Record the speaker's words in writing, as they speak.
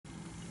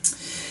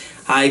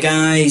Hi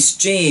guys,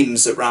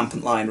 James at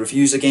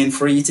RampantLionReviews again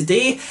for you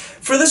today.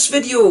 For this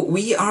video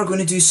we are going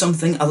to do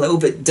something a little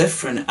bit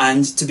different,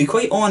 and to be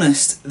quite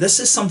honest, this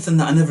is something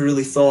that I never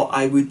really thought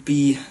I would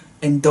be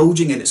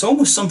indulging in. It's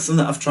almost something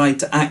that I've tried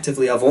to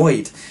actively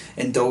avoid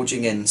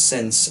indulging in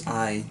since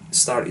I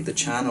started the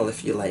channel,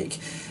 if you like.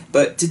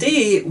 But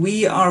today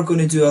we are going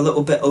to do a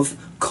little bit of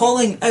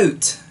calling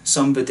out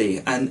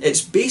somebody, and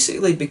it's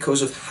basically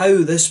because of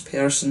how this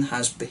person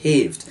has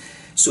behaved.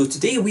 So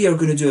today we are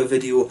going to do a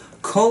video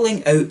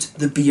calling out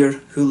the Bier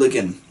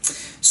Hooligan.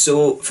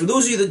 So for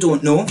those of you that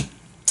don't know,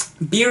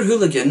 Bier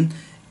Hooligan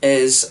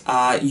is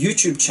a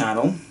YouTube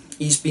channel.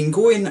 He's been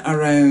going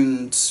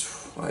around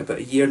about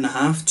a year and a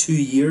half, 2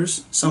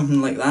 years,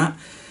 something like that.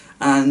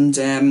 And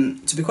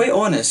to be quite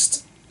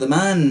honest, the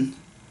man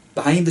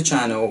behind the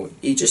channel,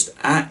 he just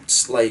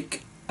acts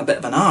like a bit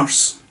of an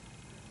arse,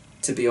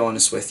 to be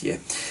honest with you.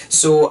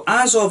 So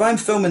as of, I'm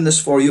filming this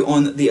for you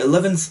on the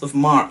 11th of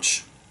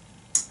March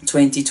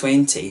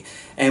 2020,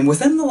 and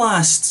within the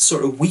last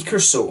sort of week or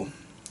so,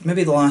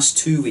 maybe the last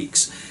 2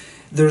 weeks,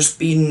 there's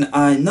been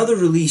another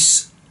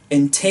release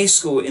in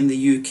Tesco in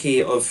the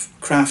UK of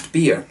craft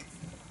beer.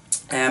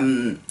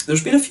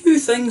 There's been a few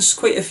things,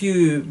 quite a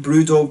few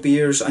Brewdog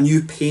beers, a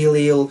new Pale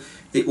Ale,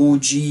 the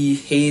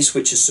OG Haze,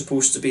 which is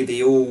supposed to be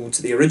the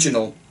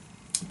original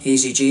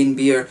Hazy Jane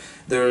beer.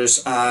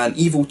 There's an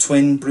Evil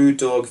Twin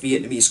Brewdog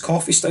Vietnamese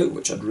Coffee Stout,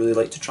 which I'd really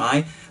like to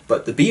try.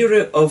 But the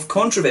beer of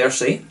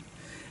controversy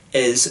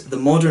is the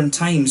Modern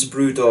Times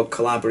Brewdog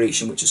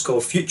collaboration, which is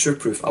called Future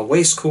Proof, a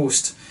West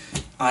Coast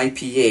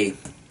IPA.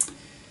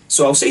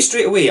 So I'll say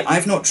straight away,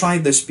 I've not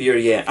tried this beer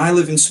yet. I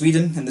live in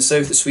Sweden, in the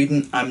south of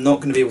Sweden. I'm not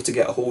going to be able to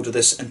get a hold of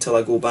this until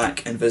I go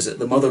back and visit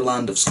the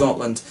motherland of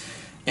Scotland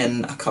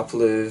in a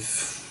couple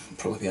of,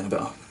 probably in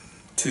about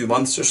 2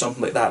 months or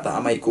something like that, I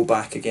might go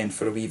back again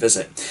for a wee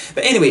visit.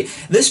 But anyway,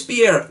 this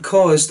beer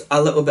caused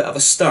a little bit of a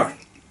stir.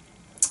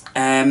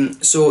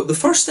 So the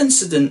first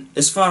incident,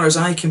 as far as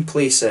I can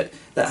place it,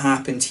 that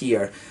happened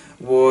here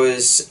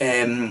was,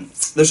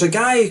 there's a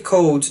guy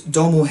called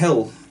Domo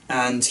Hill,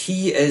 and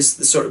he is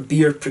the sort of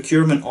beer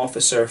procurement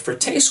officer for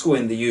Tesco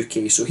in the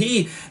UK. So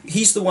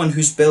he's the one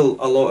who's built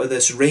a lot of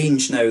this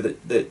range now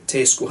that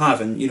Tesco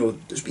have, and you know,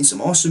 there's been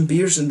some awesome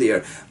beers in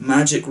there,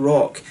 Magic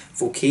Rock,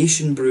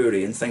 Vocation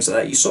Brewery and things like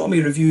that. You saw me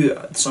review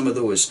some of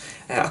those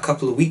a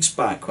couple of weeks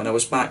back when I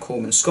was back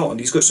home in Scotland.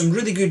 He's got some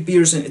really good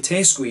beers into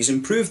Tesco. He's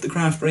improved the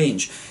craft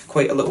range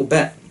quite a little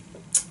bit.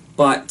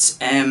 But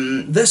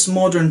this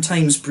Modern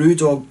Times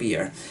Brewdog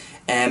beer,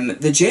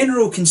 the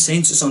general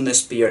consensus on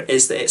this beer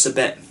is that it's a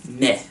bit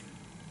meh,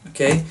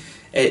 okay?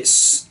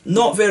 It's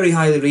not very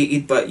highly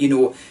rated, but you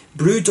know,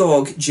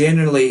 Brewdog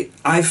generally,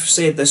 I've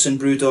said this in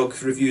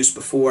Brewdog reviews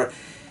before,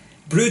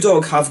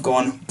 Brewdog have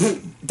gone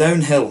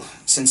downhill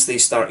since they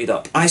started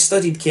up. I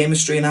studied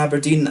chemistry in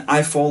Aberdeen.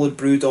 I followed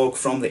Brewdog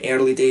from the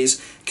early days,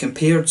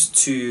 compared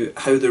to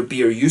how their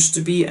beer used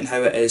to be and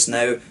how it is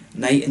now,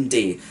 night and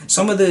day.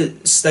 Some of the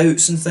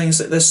stouts and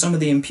things like this, some of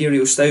the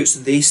imperial stouts,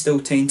 they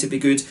still tend to be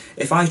good.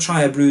 If I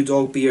try a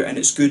Brewdog beer and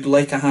it's good,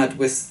 like I had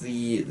with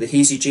the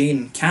Hazy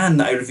Jane can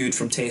that I reviewed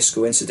from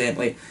Tesco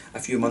incidentally a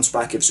few months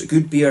back, if it's a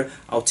good beer,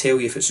 I'll tell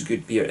you if it's a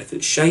good beer. If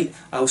it's shite,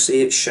 I'll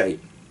say it's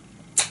shite.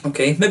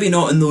 Okay, maybe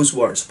not in those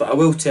words, but I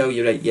will tell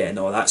you, right, yeah,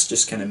 no, that's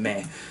just kind of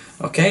meh.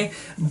 Okay,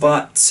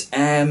 but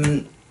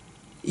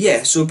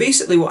yeah, so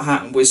basically what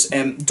happened was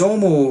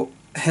Domo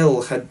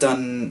Hill had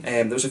done,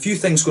 there was a few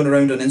things going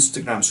around on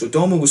Instagram. So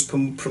Domo was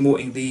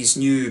promoting these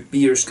new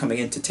beers coming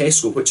into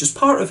Tesco, which is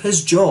part of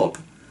his job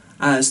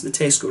as the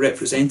Tesco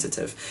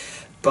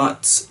representative.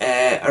 But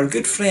our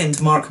good friend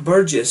Mark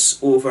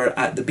Burgess over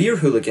at the Bier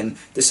Hooligan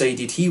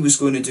decided he was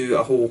going to do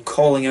a whole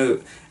calling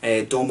out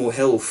Domo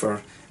Hill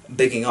for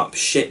bigging up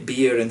shit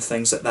beer and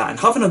things like that, and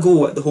having a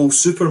go at the whole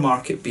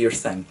supermarket beer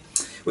thing,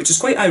 which is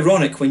quite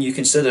ironic when you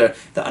consider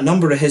that a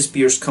number of his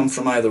beers come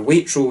from either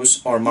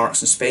Waitrose or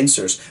Marks and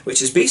Spencer's, which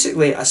is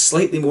basically a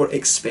slightly more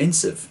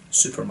expensive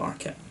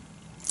supermarket.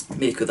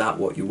 Make of that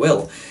what you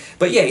will.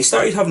 But yeah, he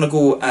started having a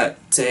go at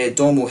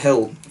Domo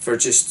Hill for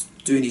just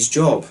doing his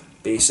job,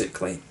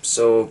 basically.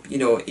 So, you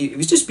know, he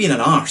was just being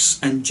an arse,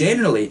 and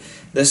generally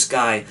this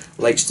guy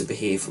likes to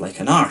behave like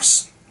an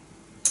arse.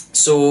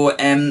 So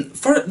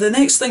for the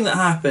next thing that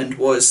happened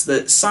was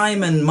that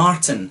Simon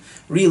Martin,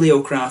 Real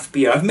Ale Craft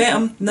Beer, I've met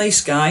him, nice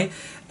guy.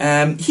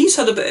 He's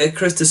had a bit of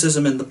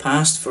criticism in the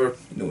past for,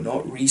 you know,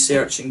 not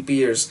researching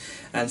beers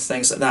and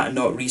things like that, and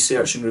not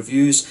researching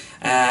reviews.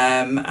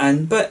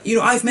 But you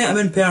know, I've met him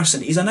in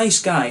person. He's a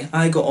nice guy.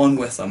 I got on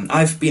with him.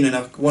 I've been in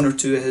one or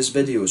two of his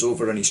videos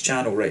over on his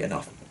channel, right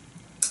enough.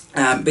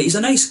 But he's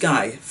a nice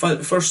guy,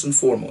 first and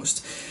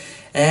foremost.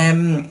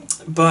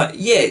 But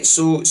yeah,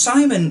 so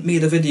Simon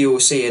made a video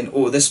saying,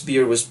 oh, this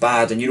beer was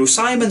bad, and you know,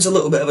 Simon's a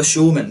little bit of a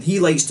showman. He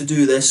likes to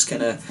do this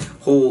kind of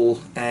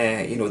whole,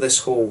 you know,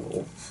 this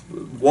whole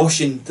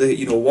washing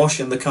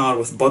the car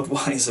with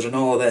Budweiser and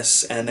all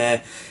this,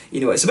 and you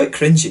know, it's a bit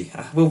cringy.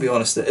 I will be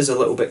honest, it is a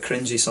little bit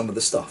cringy, some of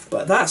the stuff,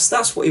 but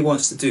that's what he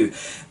wants to do.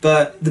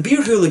 But the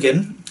Bier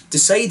Hooligan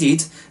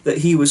decided that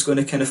he was going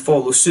to kind of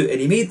follow suit, and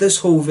he made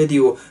this whole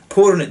video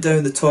pouring it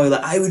down the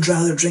toilet. I would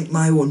rather drink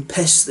my own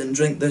piss than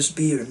drink this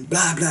beer, and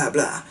blah blah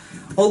blah.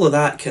 All of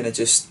that kind of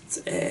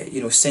just,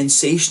 you know,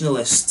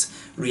 sensationalist,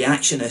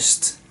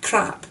 reactionist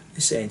crap,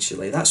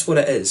 essentially. That's what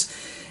it is.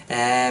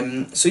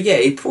 So yeah,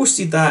 he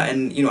posted that,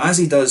 and you know, as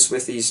he does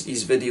with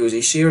his videos,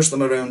 he shares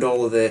them around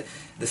all of the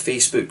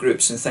Facebook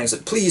groups and things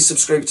like, please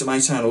subscribe to my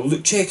channel,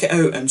 look, check it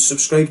out and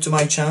subscribe to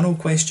my channel,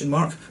 question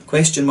mark.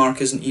 Question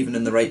mark isn't even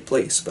in the right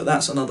place, but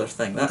that's another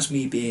thing. That's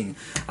me being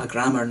a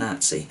grammar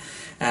Nazi.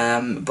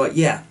 But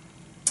yeah,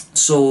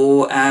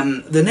 so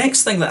the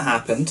next thing that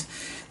happened,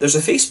 there's a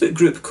Facebook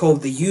group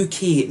called the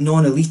UK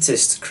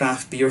Non-Elitist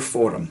Craft Beer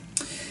Forum.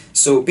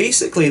 So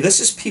basically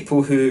this is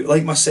people who,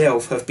 like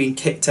myself, have been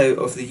kicked out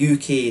of the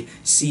UK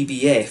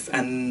CBF,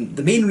 and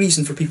the main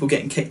reason for people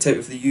getting kicked out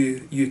of the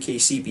UK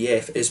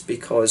CBF is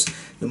because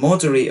the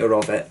moderator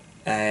of it,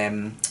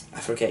 I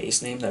forget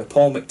his name now,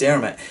 Paul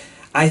McDermott,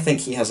 I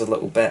think he has a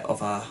little bit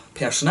of a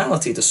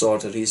personality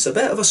disorder. He's a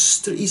bit of a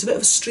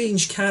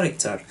strange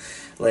character,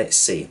 let's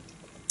say.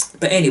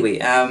 But anyway,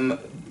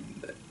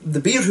 the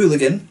Beer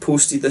Hooligan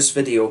posted this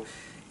video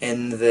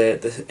in the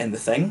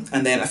thing,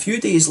 and then a few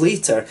days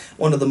later,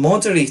 one of the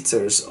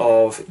moderators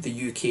of the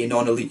UK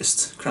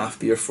Non-Elitist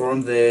Craft Beer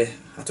Forum, I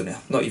don't know,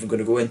 I'm not even going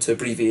to go into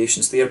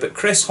abbreviations there, but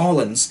Chris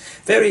Hollins,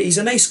 he's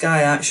a nice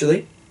guy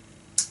actually,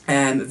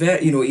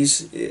 you know,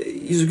 he's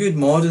a good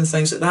mod and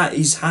things like that.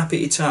 He's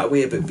happy to chat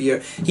away about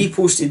beer. He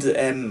posted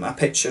a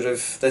picture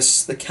of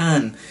the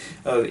can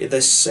of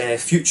this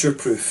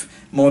future-proof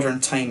Modern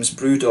Times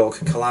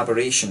Brewdog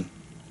collaboration.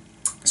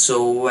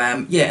 So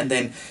yeah, and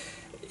then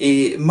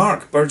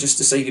Mark Burgess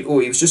decided,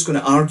 he was just going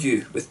to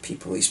argue with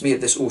people. He's made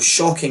this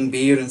shocking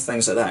beer and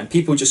things like that, and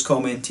people just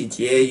commented,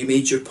 yeah, you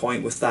made your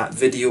point with that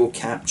video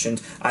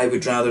captioned, I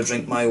would rather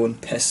drink my own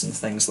piss and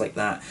things like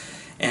that.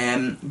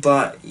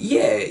 But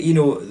yeah, you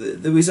know,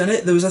 there was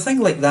a thing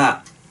like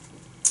that,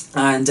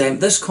 and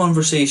this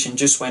conversation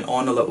just went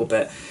on a little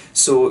bit.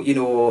 So you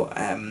know,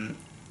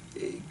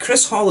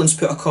 Chris Hollins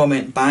put a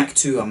comment back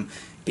to him,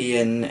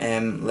 being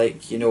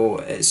like, you know,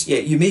 it's, yeah,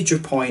 you made your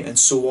point and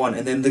so on,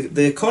 and then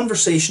the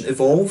conversation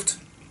evolved,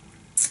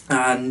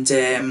 and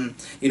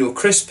you know,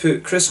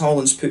 Chris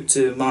Hollins put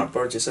to Mark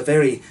Burgess a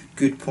very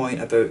good point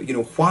about, you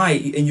know, why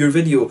in your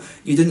video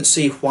you didn't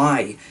say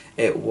why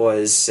it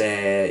was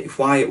a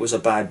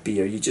bad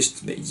beer. You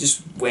just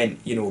went,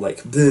 you know,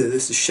 like,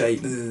 this is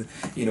shite,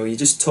 you know, you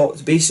just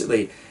talked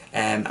basically.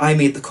 I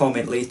made the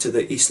comment later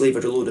that he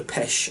slavoured a load of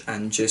pish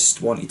and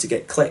just wanted to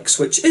get clicks,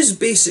 which is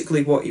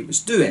basically what he was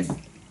doing.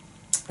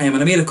 And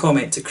I made a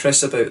comment to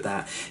Chris about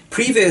that.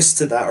 Previous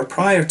to that, or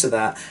prior to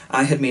that,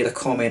 I had made a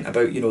comment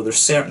about, you know, there's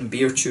certain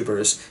beer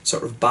tubers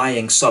sort of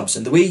buying subs,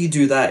 and the way you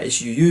do that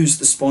is you use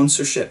the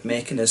sponsorship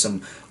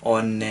mechanism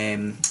on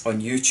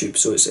YouTube.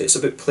 So it's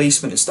about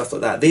placement and stuff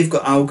like that. They've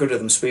got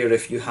algorithms where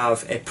if you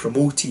have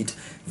promoted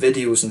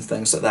videos and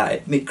things like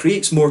that, it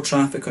creates more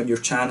traffic on your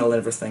channel and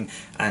everything,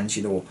 and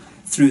you know,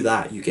 through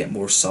that you get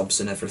more subs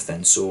and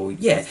everything. So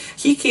yeah,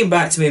 he came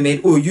back to me and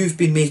made, you've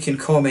been making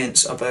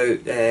comments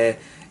about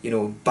you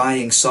know,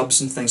 buying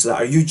subs and things like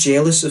that. Are you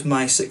jealous of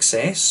my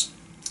success?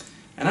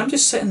 And I'm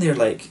just sitting there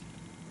like,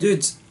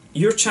 dude,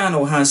 your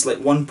channel has like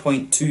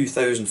 1.2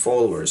 thousand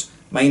followers.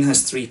 Mine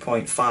has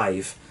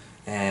 3.5.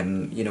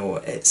 You know,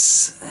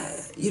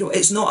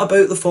 it's not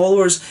about the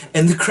followers.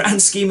 In the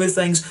grand scheme of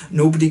things,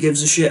 nobody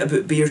gives a shit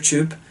about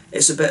Beertube.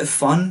 It's a bit of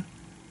fun,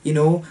 you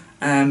know.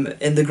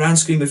 In the grand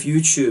scheme of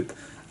YouTube,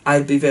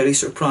 I'd be very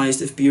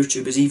surprised if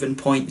Beertube is even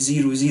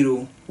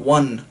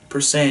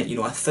 0.001%, you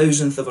know,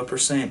 1,000th of a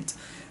percent.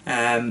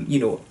 You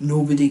know,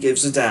 nobody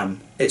gives a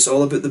damn. It's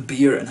all about the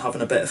beer and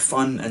having a bit of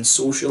fun and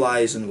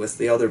socialising with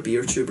the other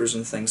beer tubers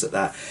and things like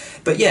that.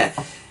 But yeah,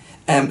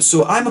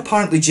 so I'm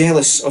apparently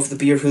jealous of the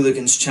Beer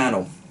Hooligans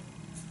channel.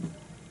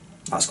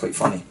 That's quite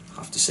funny, I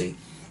have to say.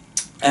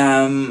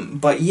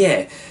 But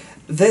yeah,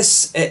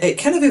 it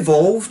kind of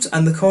evolved,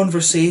 and the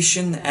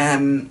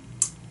conversation,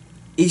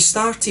 he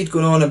started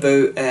going on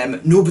about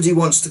nobody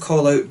wants to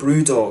call out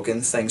Brewdog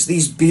and things,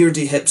 these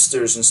beardy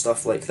hipsters and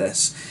stuff like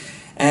this.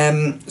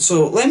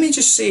 So let me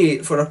just say,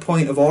 for a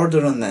point of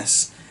order on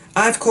this,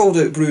 I've called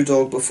out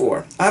Brewdog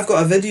before. I've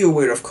got a video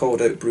where I've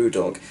called out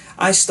Brewdog.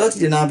 I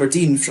studied in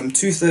Aberdeen from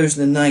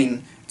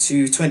 2009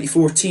 to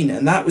 2014,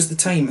 and that was the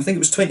time, I think it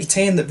was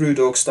 2010 that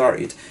Brewdog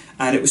started,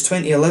 and it was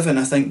 2011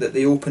 I think that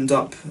they opened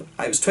up,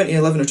 it was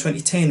 2011 or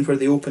 2010 where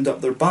they opened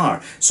up their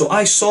bar. So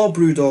I saw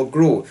Brewdog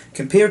grow.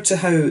 Compared to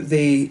how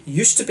they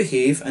used to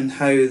behave and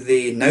how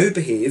they now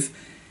behave,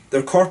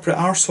 they're corporate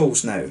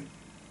arseholes now.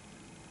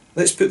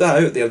 Let's put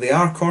that out there, they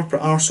are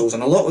corporate arseholes,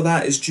 and a lot of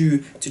that is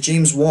due to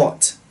James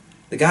Watt.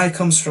 The guy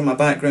comes from a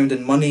background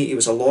in money, he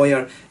was a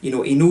lawyer, you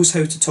know, he knows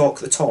how to talk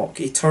the talk.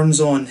 He turns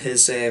on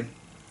his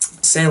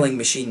selling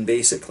machine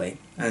basically,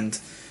 and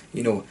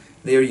you know,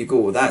 there you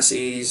go.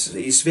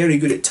 He's very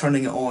good at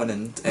turning it on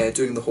and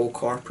doing the whole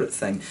corporate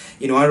thing.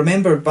 You know, I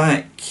remember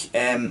back,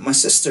 my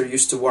sister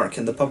used to work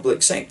in the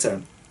public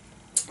sector,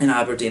 in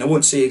Aberdeen. I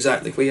won't say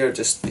exactly where,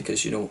 just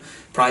because, you know,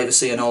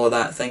 privacy and all of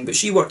that thing, but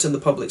she worked in the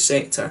public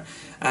sector,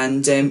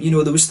 and you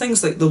know, there was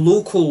things like the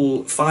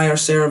local fire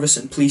service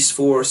and police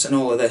force and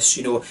all of this.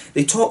 You know,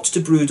 they talked to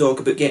Brewdog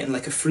about getting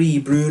like a free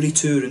brewery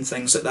tour and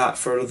things like that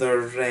for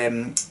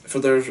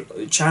their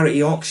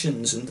charity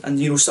auctions and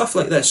you know, stuff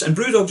like this, and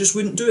Brewdog just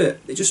wouldn't do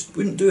it. They just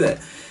wouldn't do it.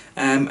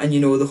 And you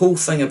know, the whole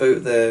thing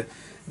about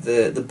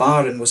the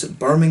bar in, was it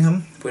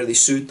Birmingham, where they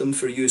sued them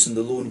for using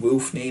the Lone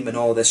Wolf name and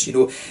all this, you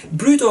know.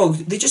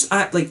 Brewdog, they just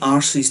act like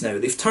arseys now.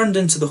 They've turned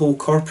into the whole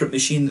corporate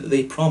machine that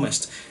they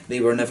promised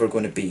they were never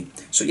going to be.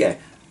 So yeah,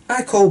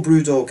 I call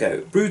Brewdog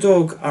out.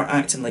 Brewdog are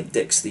acting like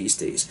dicks these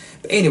days.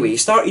 But anyway, he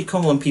started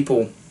calling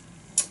people,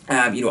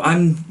 you know,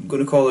 I'm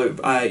going to call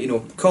out, you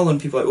know, calling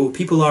people like, oh,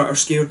 people are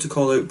scared to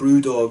call out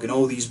Brewdog and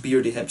all these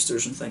beardy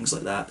hipsters and things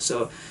like that.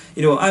 So,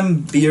 you know,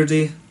 I'm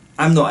beardy,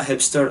 I'm not a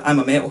hipster, I'm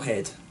a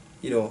metalhead.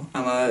 You know,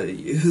 I'm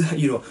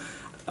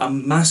a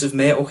massive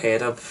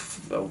metalhead.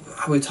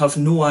 I would have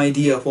no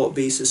idea what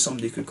basis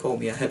somebody could call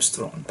me a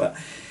hipster on. But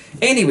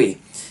anyway,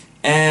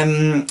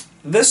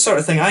 this sort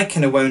of thing, I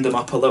kind of wound him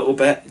up a little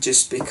bit,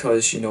 just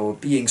because, you know,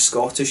 being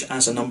Scottish,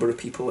 as a number of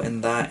people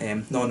in that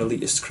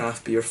non-elitist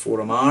craft beer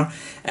forum are,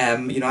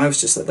 you know, I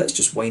was just like, let's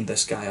just wind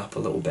this guy up a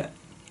little bit.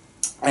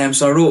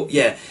 So I wrote,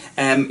 yeah,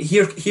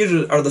 here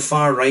are the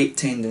far right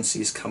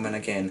tendencies coming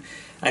again,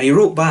 and he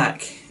wrote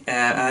back.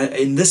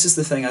 And this is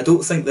the thing, I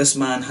don't think this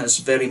man has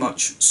very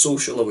much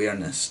social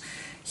awareness.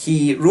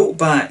 He wrote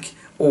back,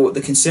 oh,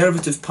 the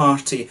Conservative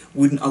Party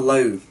wouldn't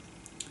allow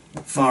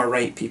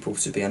far-right people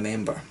to be a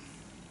member.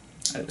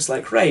 And it was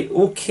like, right,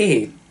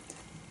 okay.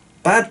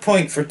 Bad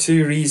point for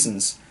two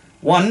reasons.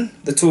 One,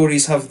 the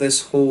Tories have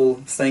this whole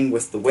thing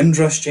with the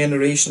Windrush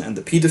generation and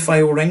the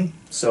paedophile ring,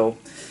 so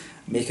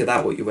make of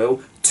that what you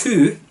will.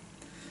 Two,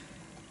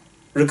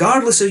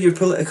 regardless of your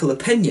political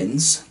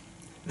opinions,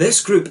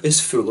 this group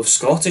is full of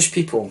Scottish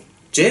people.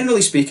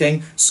 Generally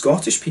speaking,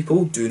 Scottish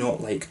people do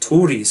not like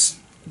Tories.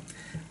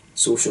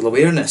 Social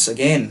awareness,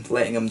 again,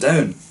 letting them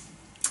down.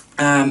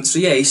 So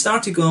yeah, he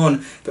started going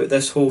on about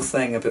this whole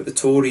thing about the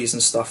Tories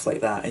and stuff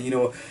like that, and you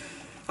know,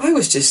 I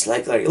was just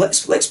like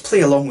let's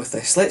play along with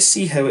this. Let's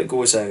see how it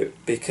goes out,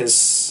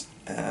 because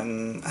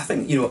I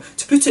think, you know,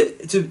 to put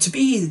it to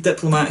be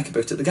diplomatic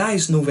about it, the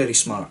guy's no very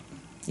smart.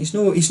 He's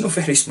no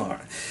very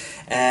smart,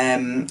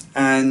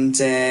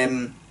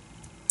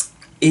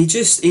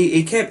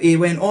 He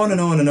went on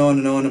and on and on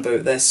and on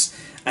about this,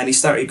 and he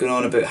started going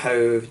on about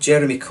how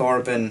Jeremy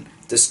Corbyn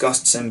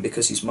disgusts him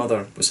because his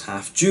mother was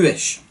half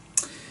Jewish.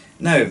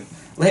 Now,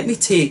 let me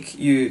take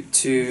you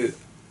to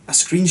a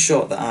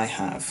screenshot that I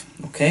have,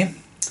 okay?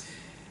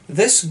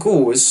 This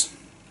goes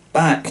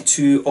back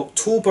to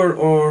October,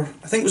 or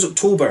I think it was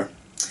October.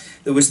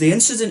 There was the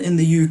incident in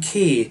the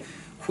UK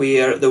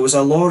where there was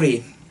a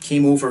lorry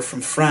came over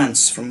from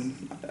France,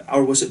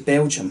 or was it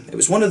Belgium? It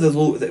was one of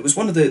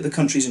the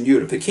countries in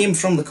Europe. It came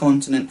from the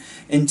continent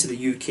into the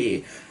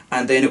UK,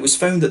 and then it was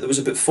found that there was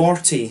about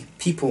 40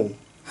 people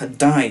had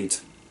died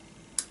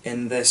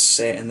in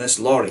this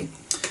lorry.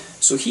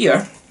 So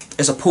here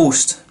is a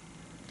post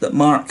that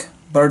Mark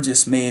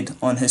Burgess made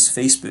on his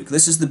Facebook.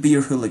 This is the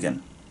Beer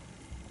Hooligan.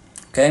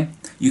 Okay,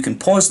 you can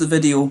pause the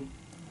video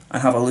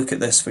and have a look at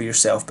this for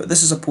yourself, but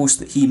this is a post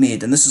that he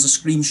made, and this is a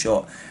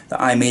screenshot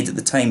that I made at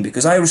the time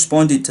because I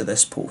responded to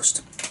this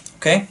post.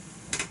 Okay.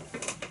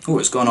 Oh,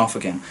 it's gone off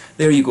again.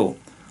 There you go.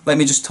 Let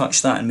me just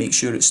touch that and make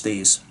sure it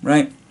stays,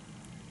 right?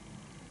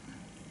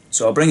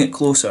 So I'll bring it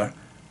closer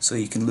so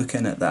you can look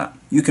in at that.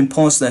 You can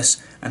pause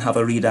this and have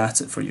a read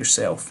at it for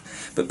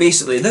yourself. But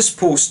basically, this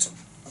post,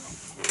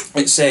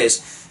 it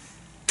says,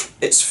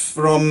 it's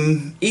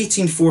from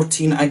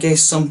 1814, I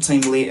guess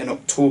sometime late in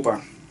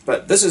October.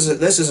 But this is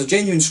a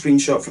genuine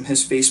screenshot from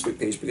his Facebook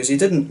page, because he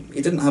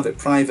didn't have it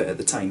private at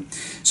the time.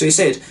 So he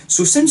said,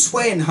 "So since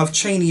when have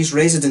Chinese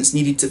residents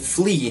needed to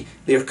flee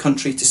their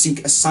country to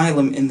seek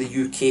asylum in the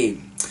UK?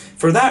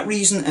 For that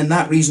reason and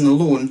that reason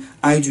alone,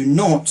 I do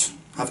not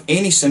have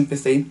any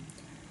sympathy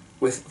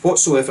with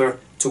whatsoever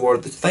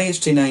toward the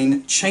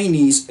 39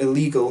 Chinese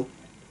illegal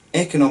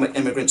economic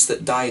immigrants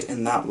that died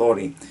in that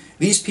lorry.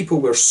 These people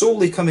were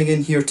solely coming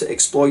in here to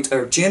exploit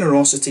our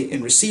generosity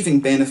in receiving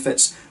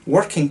benefits,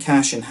 working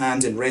cash in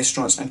hand in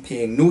restaurants and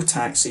paying no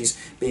taxes,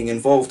 being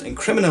involved in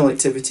criminal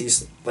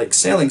activities like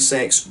selling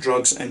sex,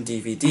 drugs and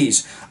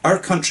DVDs. Our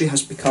country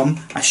has become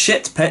a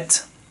shit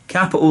pit,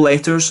 capital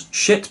letters,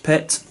 shit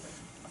pit,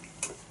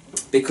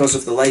 because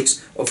of the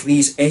likes of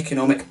these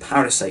economic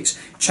parasites.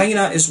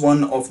 China is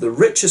one of the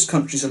richest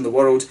countries in the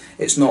world.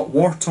 It's not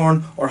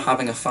war-torn or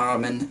having a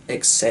famine,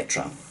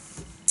 etc."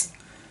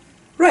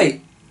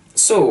 Right.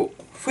 So,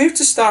 where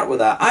to start with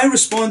that? I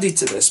responded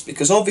to this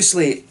because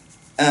obviously,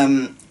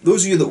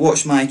 those of you that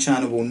watch my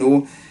channel will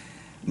know,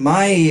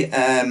 my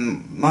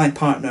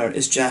partner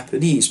is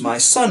Japanese. My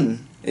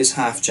son is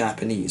half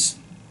Japanese.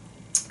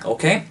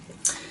 Okay?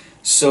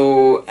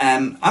 So,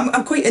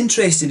 I'm quite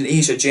interested in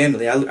Asia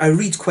generally. I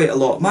read quite a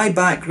lot. My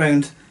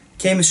background,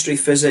 chemistry,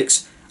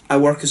 physics, I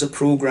work as a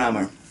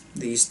programmer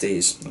these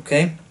days.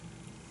 Okay?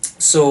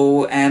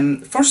 So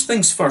first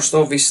things first,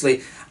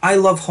 obviously, I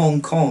love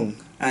Hong Kong,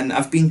 and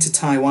I've been to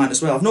Taiwan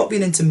as well. I've not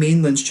been into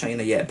mainland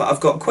China yet, but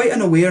I've got quite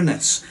an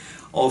awareness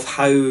of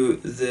how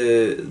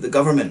the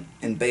government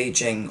in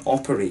Beijing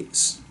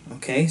operates.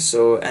 Okay,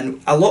 so,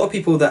 and a lot of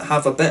people that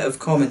have a bit of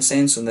common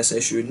sense on this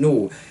issue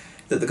know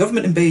that the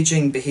government in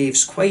Beijing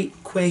behaves quite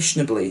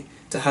questionably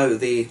to how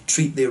they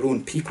treat their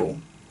own people.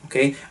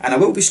 Okay, and I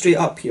will be straight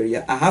up here,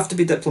 yeah, I have to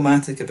be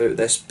diplomatic about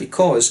this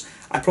because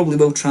I probably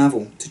will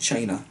travel to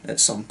China at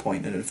some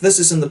point, and if this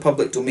is in the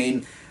public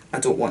domain, I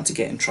don't want to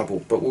get in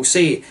trouble, but we'll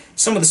say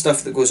some of the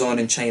stuff that goes on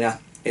in China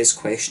is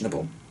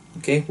questionable.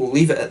 Okay, we'll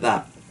leave it at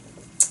that.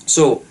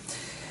 So,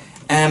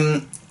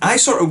 I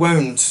sort of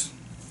wound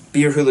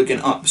Beer Hooligan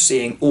up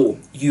saying, oh,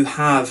 you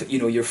have, you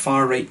know, your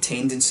far-right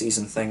tendencies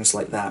and things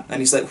like that. And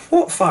he's like,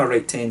 what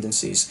far-right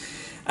tendencies?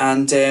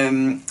 And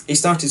he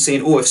started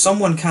saying, oh, if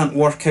someone can't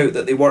work out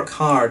that they work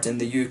hard in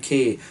the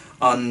UK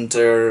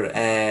under,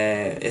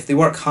 if they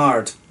work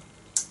hard,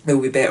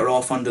 they'll be better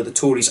off under the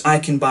Tories. I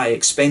can buy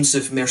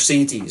expensive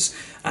Mercedes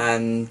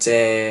and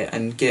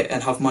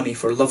have money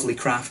for lovely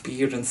craft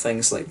beer and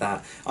things like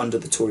that under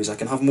the Tories. I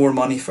can have more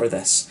money for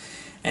this.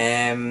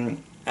 And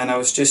I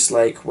was just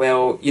like,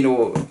 well, you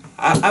know,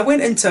 I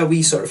went into a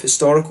wee sort of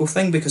historical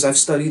thing because I've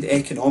studied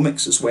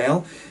economics as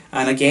well.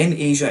 And again,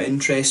 Asia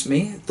interests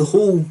me. The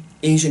whole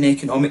Asian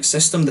economic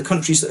system, the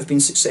countries that have been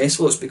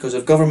successful, it's because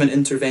of government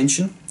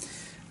intervention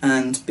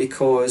and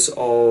because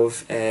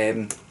of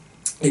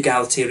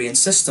egalitarian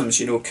systems.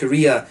 You know,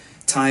 Korea,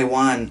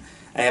 Taiwan,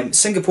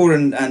 Singapore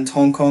and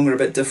Hong Kong are a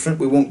bit different.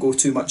 We won't go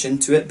too much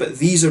into it, but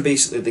these are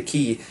basically the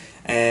key,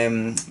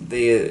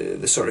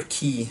 the sort of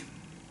key,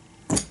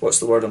 what's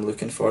the word I'm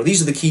looking for?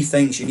 These are the key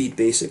things you need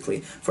basically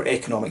for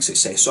economic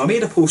success. So I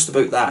made a post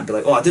about that and be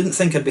like, oh, I didn't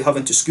think I'd be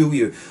having to school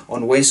you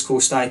on West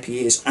Coast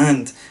IPAs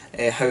and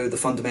how the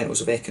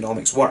fundamentals of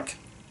economics work.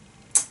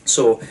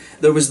 So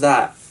there was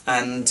that,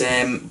 and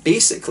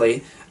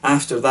basically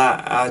after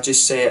that I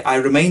just said,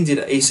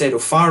 he said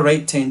of far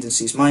right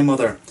tendencies. My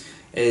mother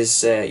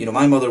is, you know,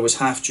 my mother was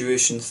half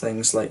Jewish and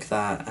things like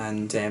that,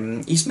 and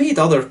he's made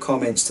other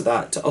comments to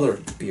that, to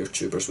other beer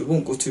tubers. We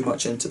won't go too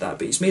much into that,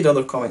 but he's made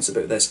other comments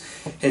about this,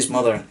 his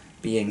mother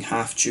being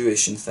half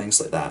Jewish and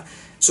things like that.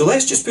 So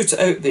let's just put it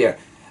out there.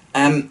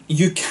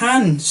 You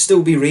can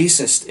still be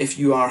racist if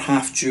you are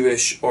half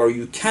Jewish, or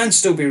you can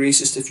still be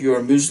racist if you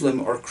are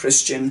Muslim or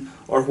Christian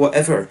or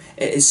whatever.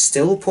 It is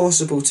still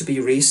possible to be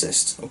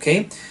racist,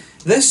 okay?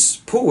 This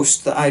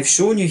post that I've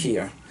shown you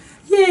here,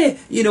 yeah,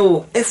 you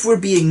know, if we're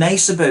being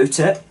nice about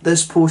it,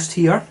 this post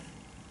here,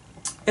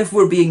 if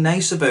we're being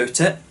nice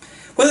about it,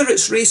 whether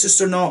it's racist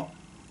or not,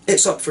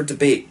 it's up for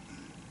debate.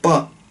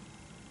 But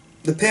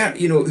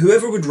you know,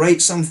 whoever would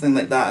write something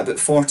like that about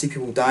 40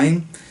 people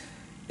dying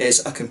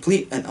is a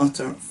complete and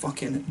utter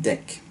fucking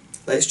dick.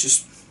 Let's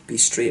just be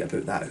straight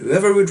about that.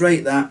 Whoever would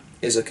write that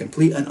is a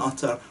complete and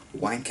utter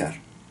wanker.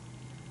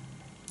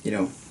 You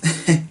know,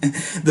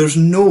 there's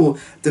no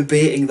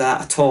debating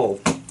that at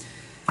all.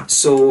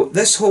 So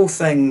this whole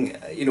thing,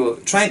 you know,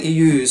 trying to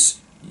use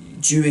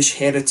Jewish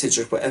heritage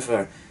or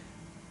whatever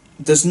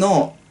does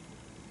not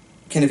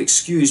kind of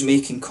excuse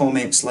making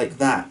comments like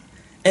that.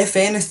 If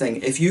anything,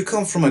 if you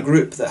come from a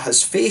group that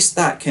has faced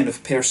that kind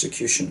of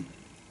persecution,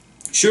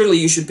 surely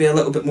you should be a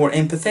little bit more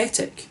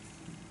empathetic.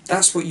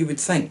 That's what you would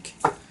think.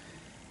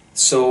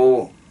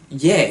 So,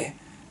 yeah,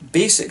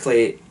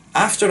 basically,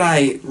 after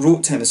I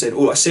wrote to him and said,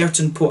 oh, a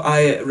certain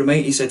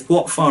he said,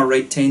 what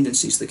far-right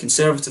tendencies? The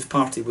Conservative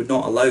Party would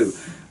not allow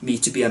me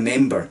to be a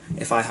member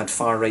if I had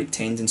far-right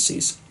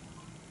tendencies.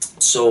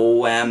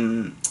 So,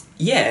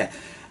 yeah,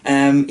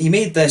 he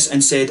made this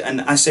and said,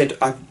 and I said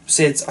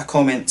a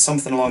comment,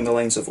 something along the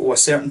lines of, oh, a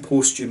certain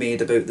post you made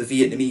about the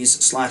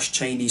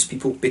Vietnamese/Chinese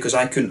people, because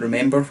I couldn't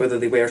remember whether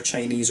they were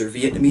Chinese or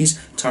Vietnamese.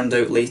 Turned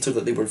out later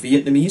that they were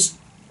Vietnamese.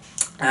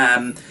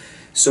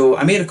 So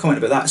I made a comment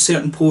about that, a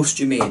certain post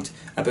you made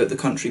about the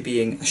country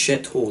being a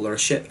shithole, or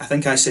I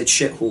think I said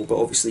shithole, but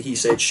obviously he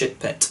said shit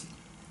pit.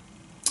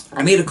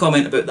 I made a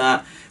comment about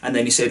that, and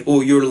then he said,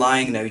 oh, you're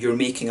lying now, you're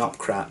making up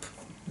crap.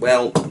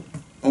 Well,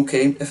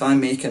 okay, if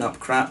I'm making up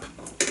crap,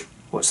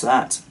 what's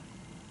that?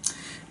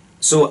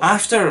 So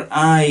after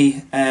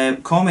I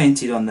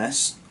commented on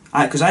this,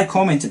 because I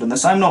commented on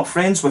this, I'm not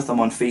friends with him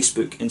on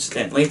Facebook,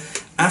 incidentally.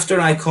 After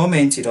I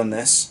commented on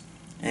this,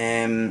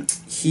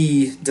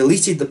 he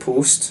deleted the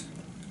post,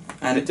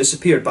 and it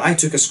disappeared, but I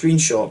took a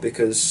screenshot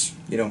because,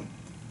 you know,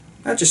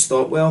 I just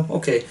thought, well,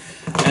 okay.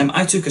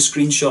 I took a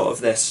screenshot of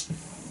this,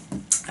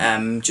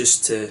 and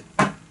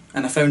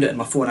I found it in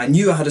my phone. I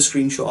knew I had a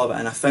screenshot of it,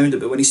 and I found it,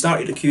 but when he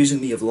started accusing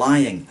me of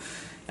lying,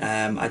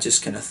 I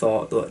just kind of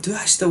thought, do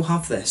I still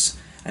have this?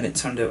 And it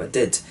turned out I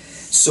did.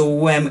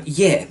 So,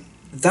 yeah,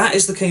 that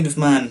is the kind of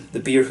man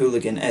the Beer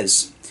Hooligan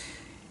is.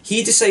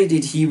 He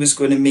decided he was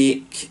going to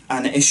make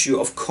an issue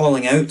of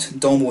calling out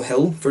Domo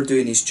Hill for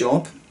doing his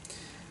job.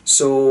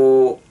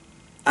 So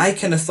I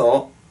kind of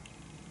thought,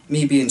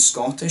 me being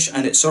Scottish,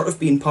 and it's sort of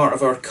been part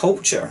of our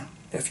culture,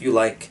 if you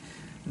like,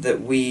 that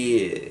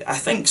I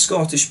think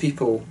Scottish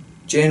people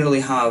generally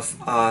have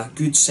a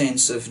good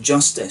sense of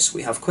justice.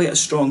 We have quite a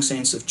strong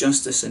sense of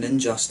justice and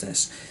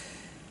injustice.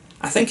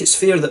 I think it's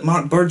fair that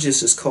Mark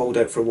Burgess is called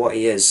out for what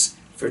he is,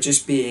 for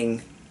just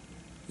being,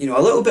 you know,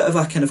 a little bit of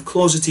a kind of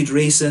closeted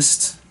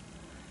racist,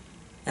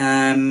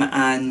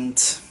 and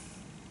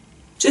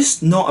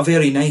just not a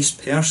very nice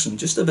person,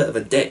 just a bit of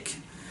a dick,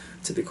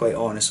 to be quite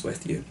honest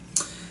with you.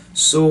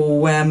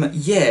 So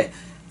yeah,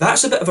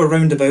 that's a bit of a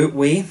roundabout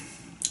way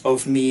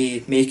of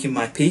me making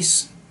my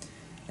piece.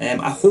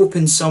 I hope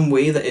in some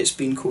way that it's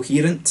been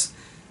coherent,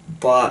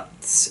 but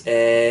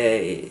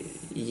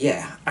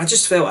yeah, I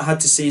just felt I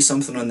had to say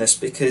something on this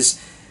because,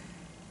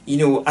 you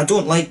know, I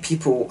don't like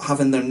people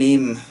having their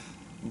name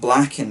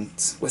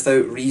blackened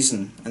without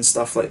reason and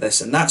stuff like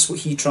this, and that's what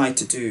he tried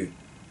to do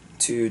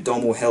to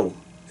Domo Hill,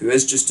 who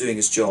is just doing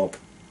his job.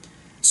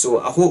 So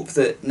I hope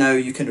that now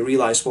you can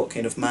realise what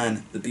kind of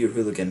man the Beer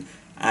Hooligan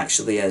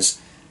actually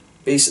is.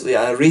 Basically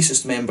a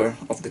racist member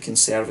of the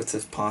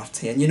Conservative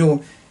Party, and you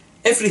know,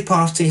 every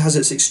party has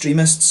its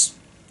extremists,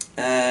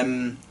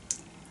 and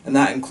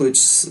that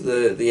includes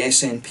the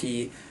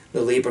SNP,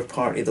 the Labour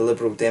Party, the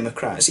Liberal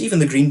Democrats, even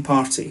the Green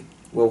Party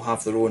will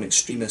have their own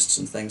extremists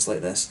and things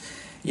like this.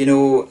 You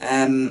know,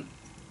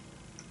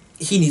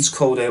 he needs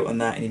called out on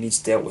that and he needs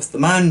dealt with. The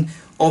man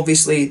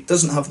obviously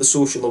doesn't have the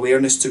social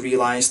awareness to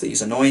realise that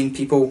he's annoying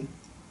people.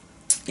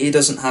 He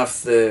doesn't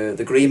have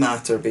the grey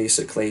matter,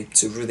 basically,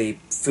 to really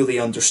fully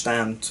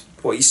understand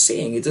what he's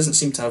saying. He doesn't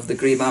seem to have the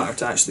grey matter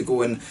to actually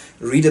go and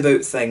read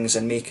about things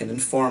and make an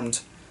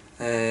informed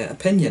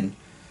opinion.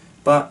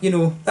 But, you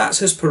know, that's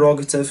his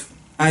prerogative.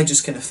 I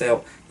just kind of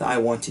felt that I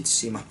wanted to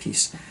see my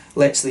piece.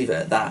 Let's leave it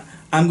at that.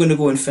 I'm going to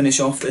go and finish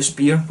off this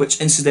beer,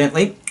 which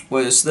incidentally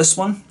was this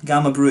one,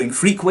 Gamma Brewing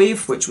Freak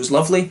Wave, which was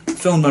lovely.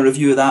 Filmed my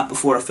review of that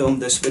before I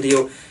filmed this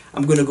video.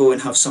 I'm going to go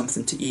and have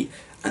something to eat,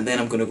 and then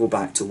I'm going to go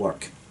back to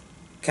work.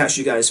 Catch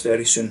you guys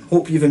very soon.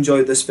 Hope you've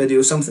enjoyed this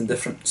video, something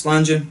different.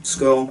 Slàinte,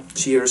 skål,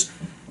 cheers,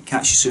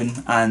 catch you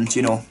soon, and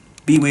you know,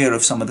 beware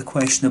of some of the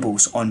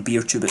questionables on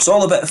Beertube. It's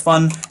all a bit of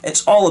fun,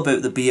 it's all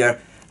about the beer,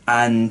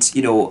 and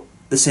you know,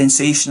 the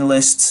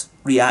sensationalist,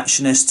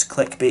 reactionist,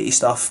 clickbaity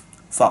stuff,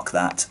 fuck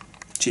that.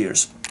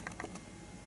 Cheers.